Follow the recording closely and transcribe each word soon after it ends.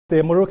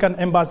The Moroccan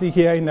embassy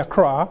here in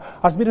Accra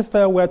has bid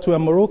farewell to a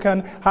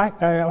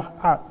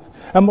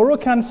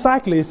Moroccan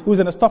cyclist who's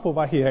in a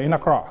stopover here in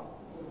Accra.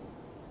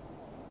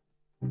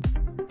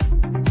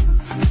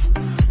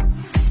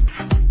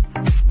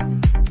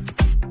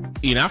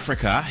 In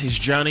Africa, his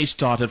journey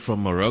started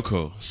from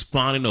Morocco,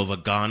 spanning over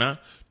Ghana,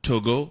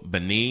 Togo,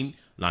 Benin,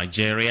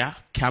 Nigeria,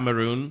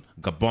 Cameroon,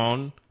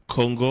 Gabon,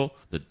 Congo,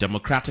 the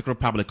Democratic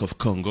Republic of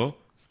Congo,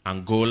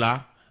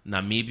 Angola,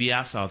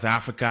 Namibia, South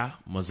Africa,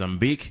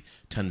 Mozambique,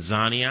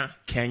 Tanzania,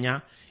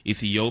 Kenya,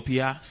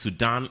 Ethiopia,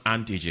 Sudan,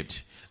 and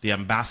Egypt. The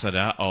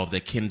ambassador of the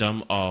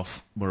Kingdom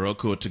of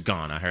Morocco to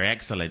Ghana, Her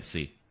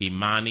Excellency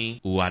Imani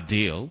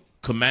Ouadil,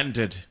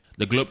 commended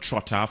the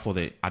Globetrotter for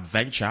the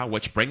adventure,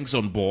 which brings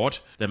on board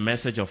the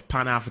message of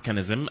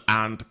Pan-Africanism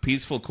and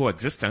peaceful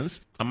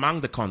coexistence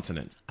among the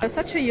continents.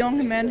 Such a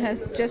young man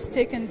has just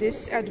taken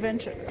this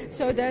adventure,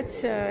 so that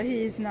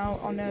he is now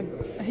on a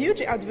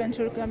huge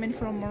adventure coming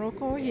from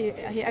Morocco. He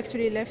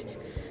actually left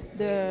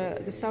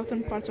the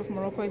southern part of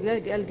Morocco, El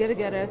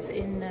Gergerat,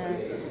 in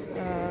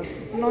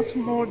not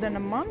more than a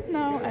month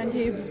now, and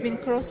he's been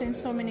crossing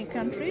so many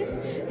countries.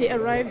 He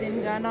arrived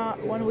in Ghana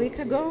 1 week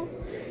ago,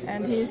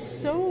 and he is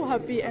so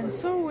happy and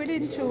so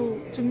willing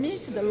to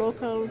meet the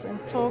locals and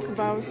talk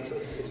about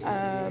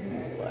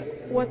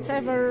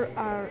whatever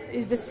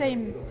is the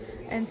same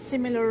and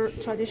similar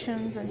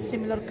traditions and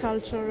similar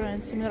culture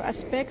and similar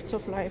aspects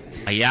of life.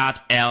 Ayad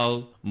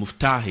El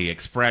Mouftahi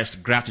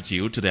expressed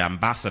gratitude to the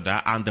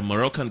ambassador and the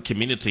Moroccan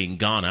community in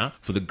Ghana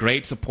for the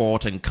great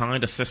support and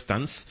kind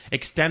assistance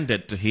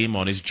extended to him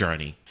on his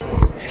journey.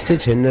 He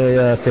feels so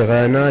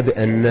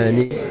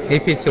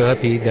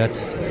happy that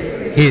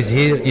he's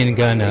here in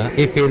Ghana.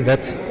 He feels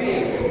that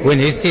when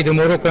he sees the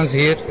Moroccans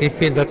here, he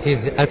feels that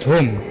he's at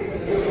home.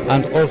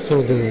 And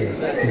also the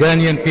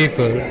Ghanaian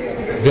people,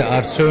 they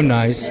are so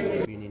nice.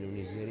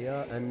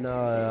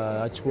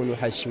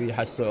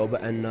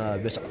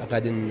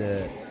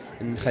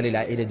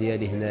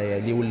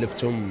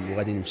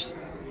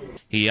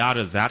 He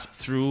added that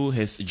through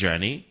his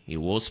journey, he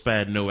will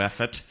spare no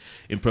effort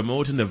in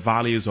promoting the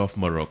values of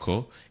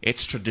Morocco,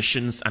 its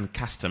traditions and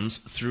customs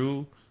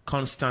through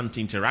constant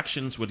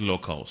interactions with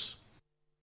locals.